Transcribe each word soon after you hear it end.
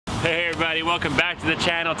Hey everybody, welcome back to the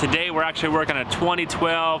channel. Today we're actually working on a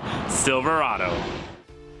 2012 Silverado.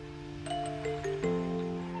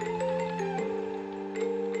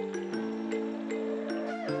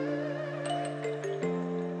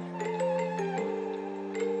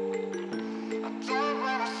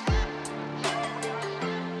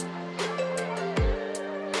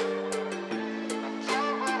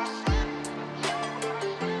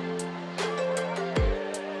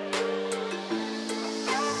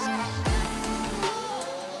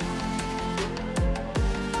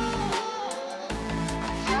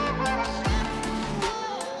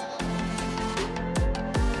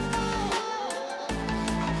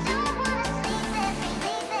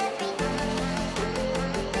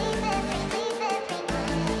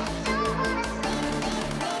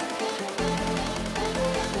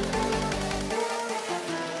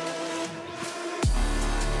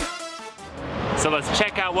 So let's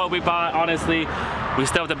check out what we bought. Honestly, we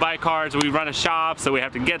still have to buy cars. We run a shop, so we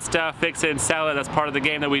have to get stuff, fix it, and sell it. That's part of the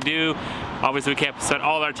game that we do. Obviously, we can't spend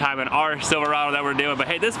all our time in our Silverado that we're doing, but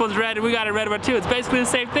hey, this one's red and we got a red one too. It's basically the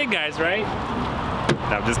same thing, guys, right?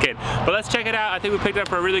 No, I'm just kidding. But let's check it out. I think we picked it up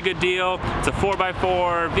for a really good deal. It's a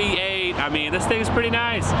 4x4 V8. I mean, this thing's pretty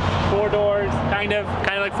nice. 4 doors, kind of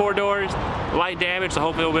like 4 doors. Light damage, so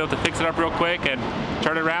hopefully we'll be able to fix it up real quick and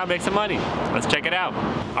turn it around, make some money. Let's check it out.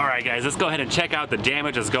 All right, guys, let's go ahead and check out the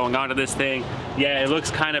damage that's going on to this thing. Yeah, it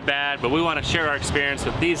looks kind of bad, but we want to share our experience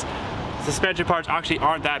with these. Suspension parts actually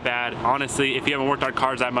aren't that bad. Honestly, if you haven't worked on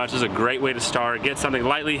cars that much, this is a great way to start. Get something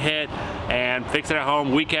lightly hit and fix it at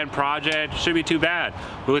home. Weekend project, shouldn't be too bad.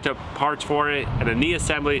 We looked up parts for it and a knee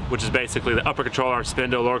assembly, which is basically the upper control arm,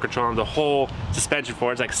 spindle, lower control arm, the whole suspension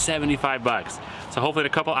for it. It's like 75 bucks. So hopefully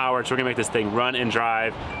in a couple hours, we're gonna make this thing run and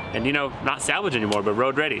drive and, you know, not salvage anymore, but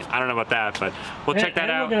road ready. I don't know about that, but we'll check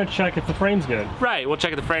that out. We're gonna check if the frame's good. Right, we'll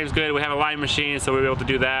check if the frame's good. We have a line machine, so we'll be able to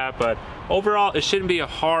do that. But overall, it shouldn't be a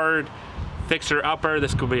hard fixer upper.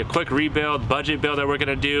 This could be a quick rebuild, budget build that we're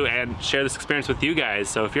gonna do and share this experience with you guys.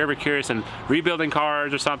 So if you're ever curious in rebuilding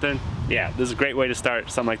cars or something, yeah, this is a great way to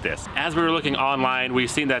start something like this. As we were looking online,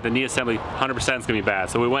 we've seen that the knee assembly 100% is gonna be bad.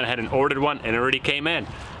 So we went ahead and ordered one and it already came in.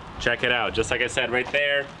 Check it out. Just like I said right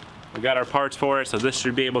there, we got our parts for it. So this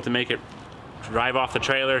should be able to make it drive off the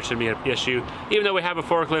trailer. Shouldn't be an issue. Even though we have a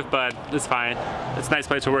forklift, but it's fine. It's a nice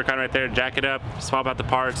place to work on right there. Jack it up, swap out the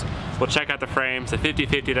parts. We'll check out the frames. It's a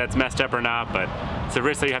 50-50 that's messed up or not, but it's a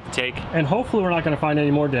risk that you have to take. And hopefully we're not going to find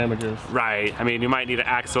any more damages. Right. I mean, you might need an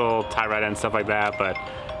axle, tie rod end, stuff like that, but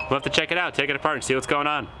we'll have to check it out, take it apart and see what's going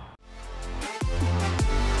on.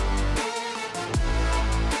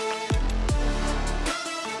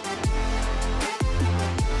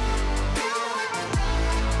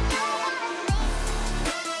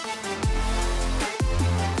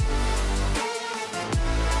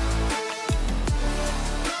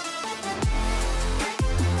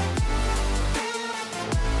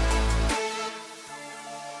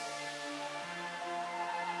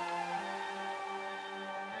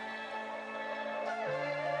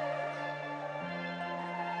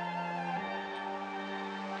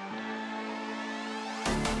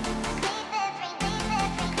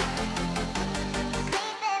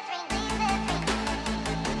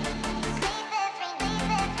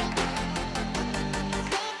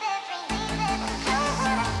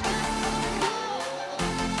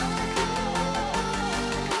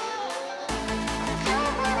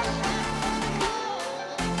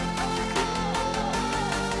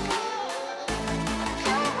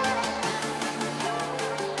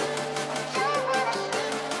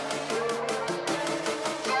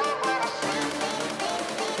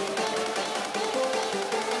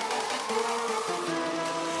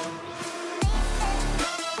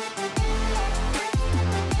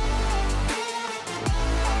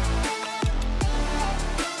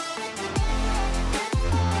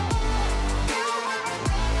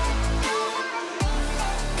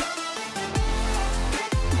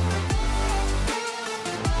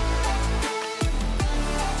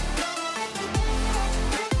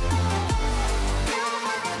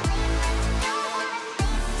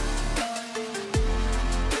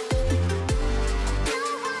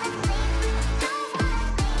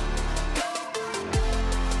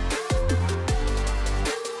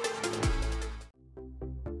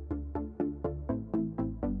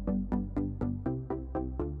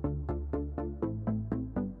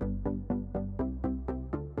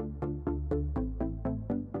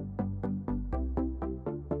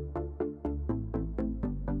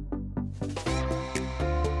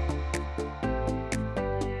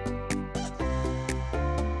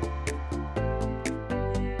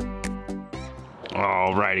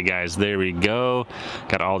 Alrighty guys, there we go.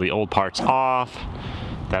 Got all the old parts off.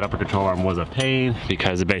 That upper control arm was a pain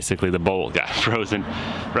because basically the bolt got frozen,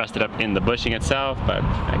 rusted up in the bushing itself, but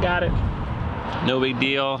I got it. No big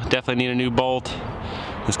deal. Definitely need a new bolt.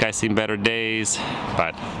 This guy's seen better days,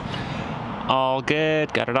 but all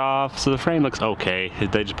good. Got it off. So the frame looks okay.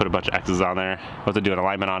 They just put a bunch of X's on there. We'll have to do an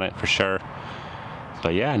alignment on it for sure.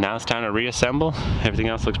 But yeah, now it's time to reassemble. Everything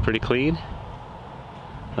else looks pretty clean.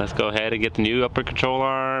 Let's go ahead and get the new upper control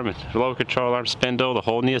arm, and lower control arm spindle, the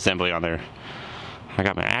whole knee assembly on there. I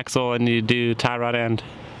got my axle I need to do, tie rod end.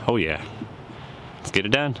 Oh yeah, let's get it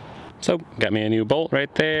done. So, got me a new bolt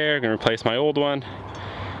right there, gonna replace my old one.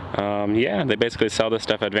 Yeah, they basically sell this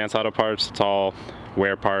stuff at Advanced Auto Parts. It's all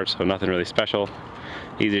wear parts, so nothing really special.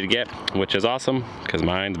 Easy to get, which is awesome, because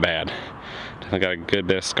mine's bad. Definitely got a good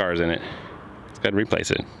bit of scars in it. Let's go ahead and replace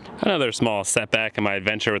it. Another small setback in my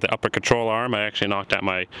adventure with the upper control arm. I actually knocked out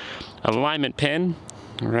my alignment pin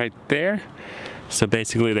right there. So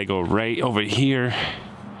basically they go right over here.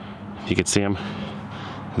 If you could see them.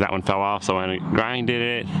 That one fell off, so I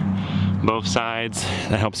grinded it both sides.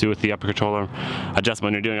 That helps you with the upper control arm adjustment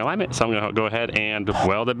when you're doing alignment. So I'm gonna go ahead and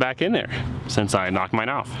weld it back in there since I knocked mine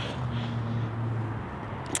off.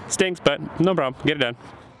 Stinks, but no problem, get it done.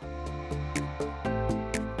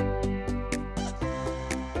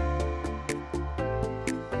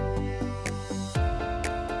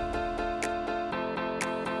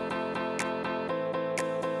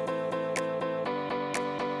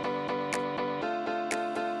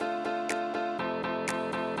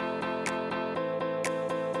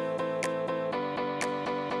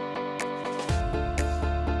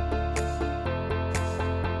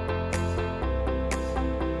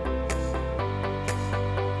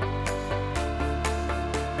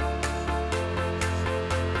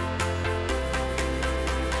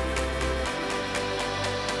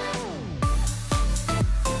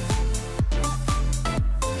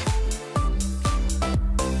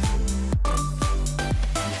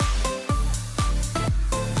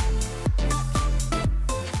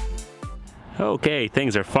 Okay,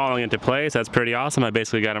 things are falling into place. That's pretty awesome. I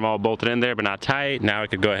basically got them all bolted in there, but not tight. Now I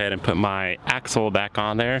could go ahead and put my axle back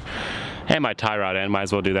on there and my tie rod end. Might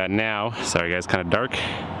as well do that now. Sorry guys, kind of dark.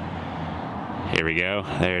 Here we go.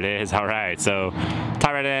 There it is. All right, so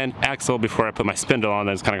tie rod end, axle before I put my spindle on.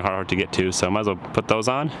 That's kind of hard to get to, so I might as well put those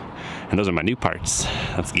on. And those are my new parts.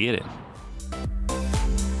 Let's get it.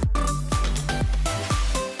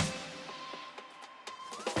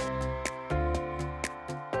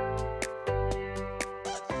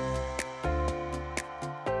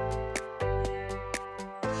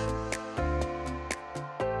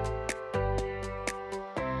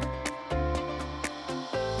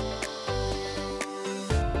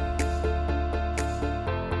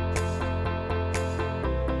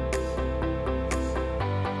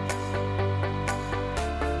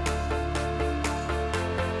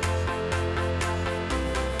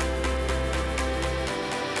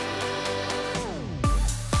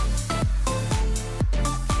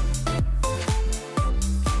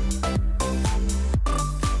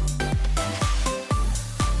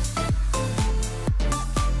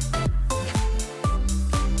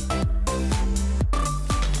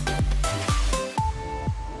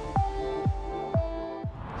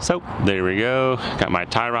 So there we go, got my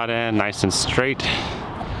tie rod in nice and straight.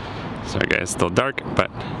 Sorry guys, still dark,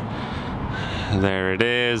 but there it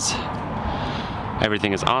is.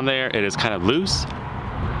 Everything is on there. It is kind of loose,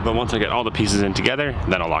 but once I get all the pieces in together,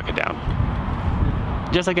 then I'll lock it down.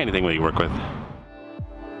 Just like anything that you work with.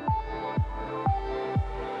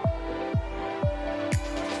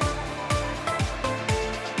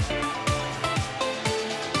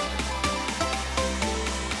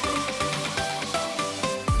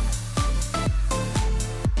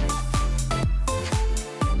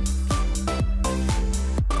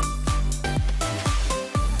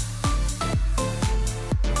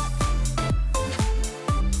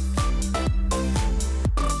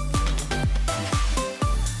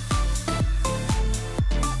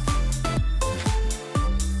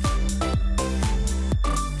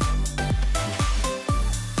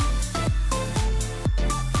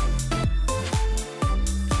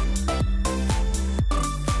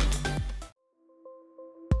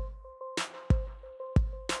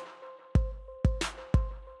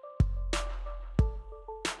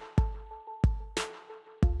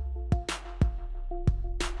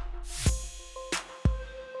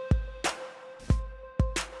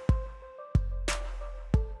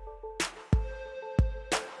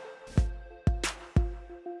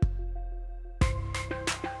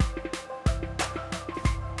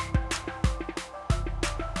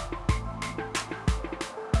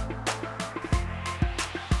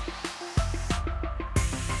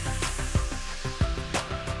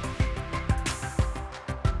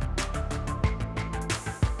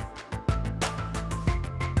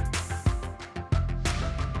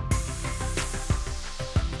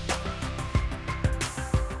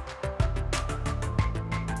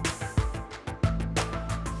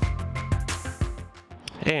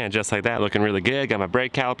 And just like that, looking really good. Got my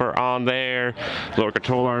brake caliper on there. Lower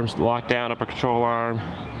control arms locked down, upper control arm.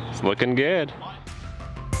 It's looking good.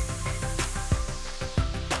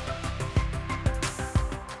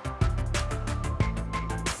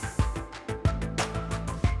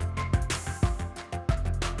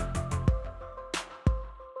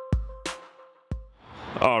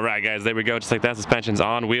 All right, guys, there we go. Just like that, suspension's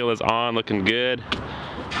on, wheel is on, looking good.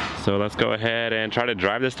 So let's go ahead and try to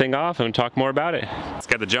drive this thing off and talk more about it. It's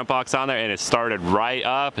got the jump box on there and it started right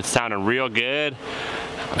up. It's sounding real good.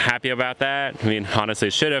 I'm happy about that. I mean, honestly,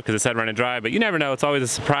 it should have because it said run and drive, but you never know. It's always a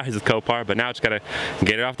surprise with Copart, but now I just gotta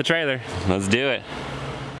get it off the trailer. Let's do it.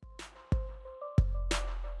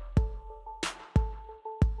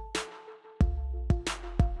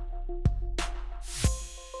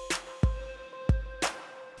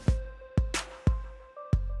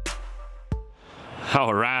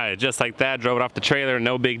 All right, just like that, drove it off the trailer,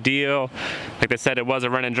 no big deal. Like they said, it was a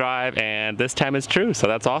run and drive, and this time it's true, so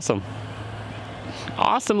that's awesome.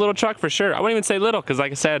 Awesome little truck for sure. I wouldn't even say little, because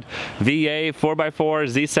like I said, VA 4x4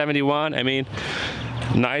 Z71. I mean,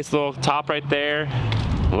 nice little top right there.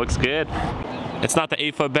 Looks good. It's not the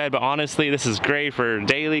 8-foot bed, but honestly, this is great for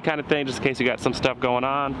daily kind of thing, just in case you got some stuff going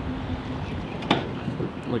on.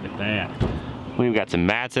 Look at that. We've got some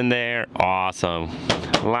mats in there. Awesome.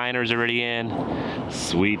 Liners already in.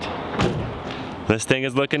 Sweet. This thing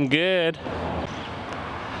is looking good.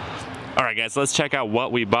 All right, guys, let's check out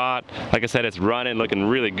what we bought. Like I said, it's running, looking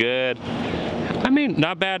really good. I mean,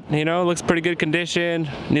 not bad, you know, looks pretty good condition.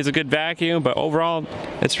 Needs a good vacuum, but overall,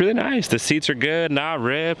 it's really nice. The seats are good, not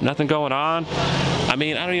ripped, nothing going on. I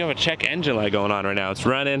mean, I don't even have a check engine light going on right now. It's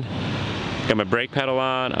running. Got my brake pedal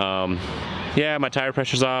on. Yeah, my tire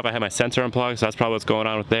pressure's off. I have my sensor unplugged, so that's probably what's going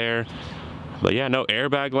on with there. But yeah, no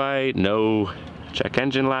airbag light, no check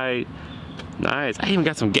engine light. Nice. I even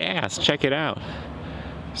got some gas. Check it out.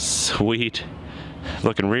 Sweet.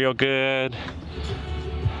 Looking real good.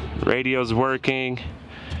 Radio's working.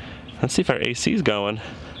 Let's see if our AC's going.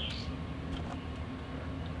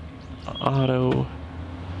 Auto.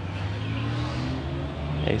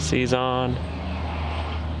 AC's on.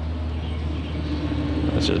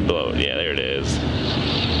 Let's just blow it. Yeah, there it is.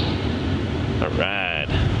 All right.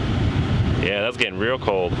 Yeah, that's getting real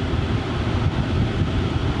cold.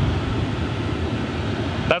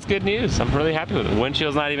 That's good news. I'm really happy with it.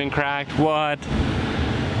 Windshield's not even cracked. What?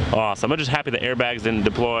 Awesome. I'm just happy the airbags didn't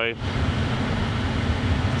deploy.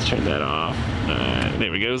 Let's turn that off.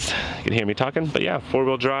 There we go. You can hear me talking. But yeah,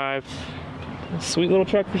 4-wheel drive. Sweet little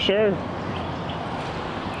truck for sure.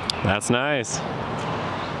 That's nice.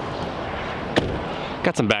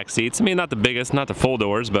 Got some back seats. I mean, not the biggest, not the full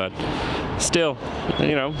doors, but still,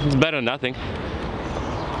 you know, it's better than nothing.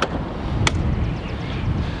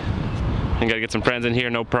 I gotta get some friends in here,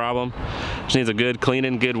 no problem. Just needs a good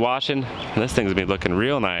cleaning, good washing. And this thing's gonna be looking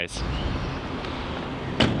real nice.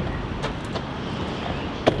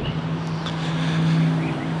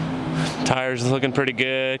 Tires is looking pretty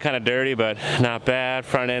good, kind of dirty, but not bad.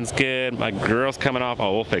 Front end's good. My grill's coming off.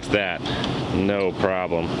 Oh, we'll fix that. No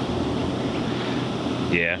problem.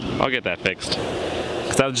 Yeah, I'll get that fixed.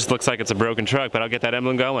 Because that just looks like it's a broken truck, but I'll get that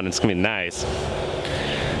emblem going. It's gonna be nice.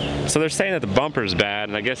 So they're saying that the bumper's bad,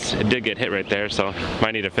 and I guess it did get hit right there, so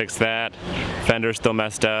might need to fix that. Fender's still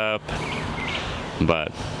messed up,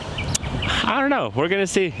 but I don't know. We're gonna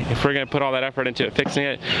see if we're gonna put all that effort into it, fixing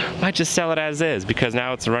it. Might just sell it as is, because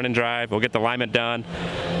now it's a run and drive. We'll get the alignment done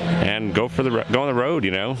and go on the road,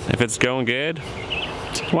 you know. If it's going good,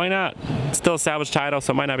 why not? It's still a salvage title,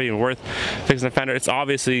 so it might not be even worth fixing the fender. It's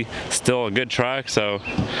obviously still a good truck, so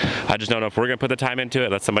I just don't know if we're gonna put the time into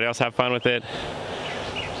it, let somebody else have fun with it.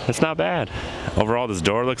 It's not bad. Overall, this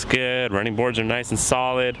door looks good. Running boards are nice and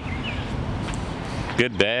solid.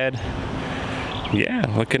 Good bed. Yeah,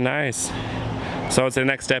 looking nice. So I'd say the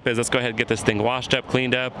next step is let's go ahead and get this thing washed up,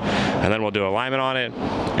 cleaned up, and then we'll do alignment on it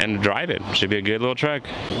and drive it. Should be a good little truck.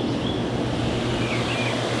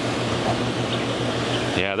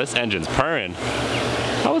 Yeah, this engine's purring.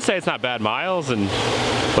 I would say it's not bad miles, and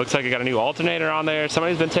looks like it got a new alternator on there.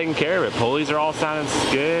 Somebody's been taking care of it. Pulleys are all sounding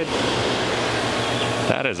good.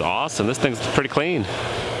 That is awesome. This thing's pretty clean.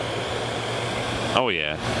 Oh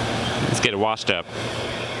yeah. Let's get it washed up.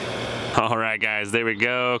 All right, guys, there we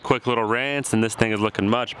go. Quick little rinse, and this thing is looking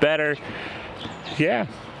much better. Yeah,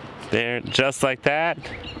 there, just like that.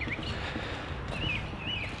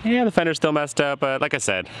 Yeah, the fender's still messed up, but like I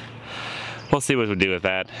said, we'll see what we do with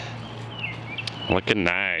that. Looking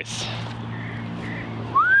nice.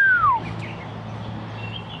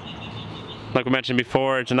 like we mentioned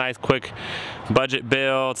before, it's a nice quick budget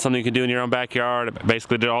build, something you can do in your own backyard.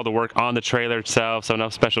 Basically did all the work on the trailer itself, so no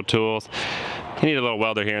special tools. You need a little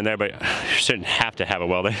welder here and there, but you shouldn't have to have a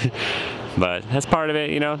welder. But that's part of it,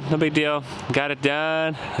 you know, no big deal. Got it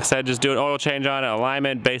done. Like I said, just do an oil change on it,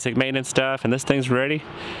 alignment, basic maintenance stuff, and this thing's ready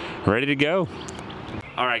to go.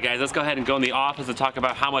 All right, guys, let's go ahead and go in the office and talk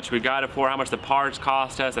about how much we got it for, how much the parts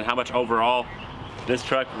cost us, and how much overall this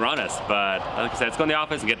truck run us. But like I said, let's go in the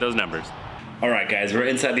office and get those numbers. All right, guys, we're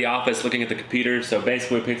inside the office looking at the computer. So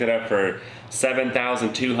basically we picked it up for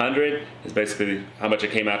 $7,200 is basically how much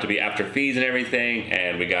it came out to be after fees and everything,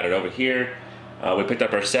 and we got it over here. We picked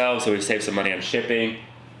up ourselves, so we saved some money on shipping.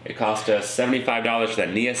 It cost us $75 for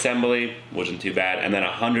that knee assembly, which isn't too bad, and then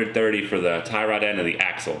 $130 for the tie rod end and the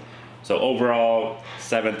axle. So overall,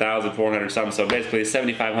 $7,400 something. So basically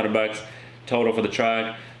 $7,500 total for the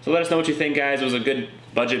truck. So let us know what you think, guys. It was a good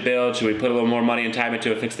budget build. Should we put a little more money and time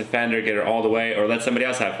into it, fix the fender, get it all the way, or let somebody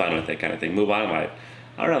else have fun with it kind of thing, move on in life?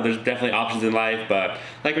 I don't know, there's definitely options in life, but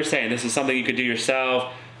like we're saying, this is something you could do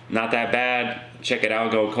yourself. Not that bad. Check it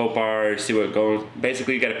out, go Copart, see what goes.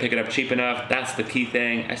 Basically, you gotta pick it up cheap enough. That's the key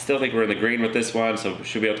thing. I still think we're in the green with this one, so we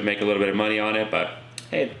should be able to make a little bit of money on it, but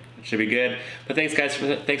hey, it should be good. But thanks, guys,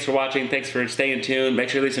 thanks for watching. Thanks for staying tuned. Make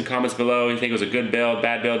sure to leave some comments below. You think it was a good build,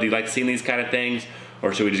 bad build? Do you like seeing these kind of things?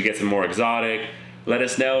 Or should we just get some more exotic? Let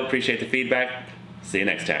us know. Appreciate the feedback. See you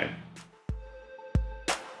next time.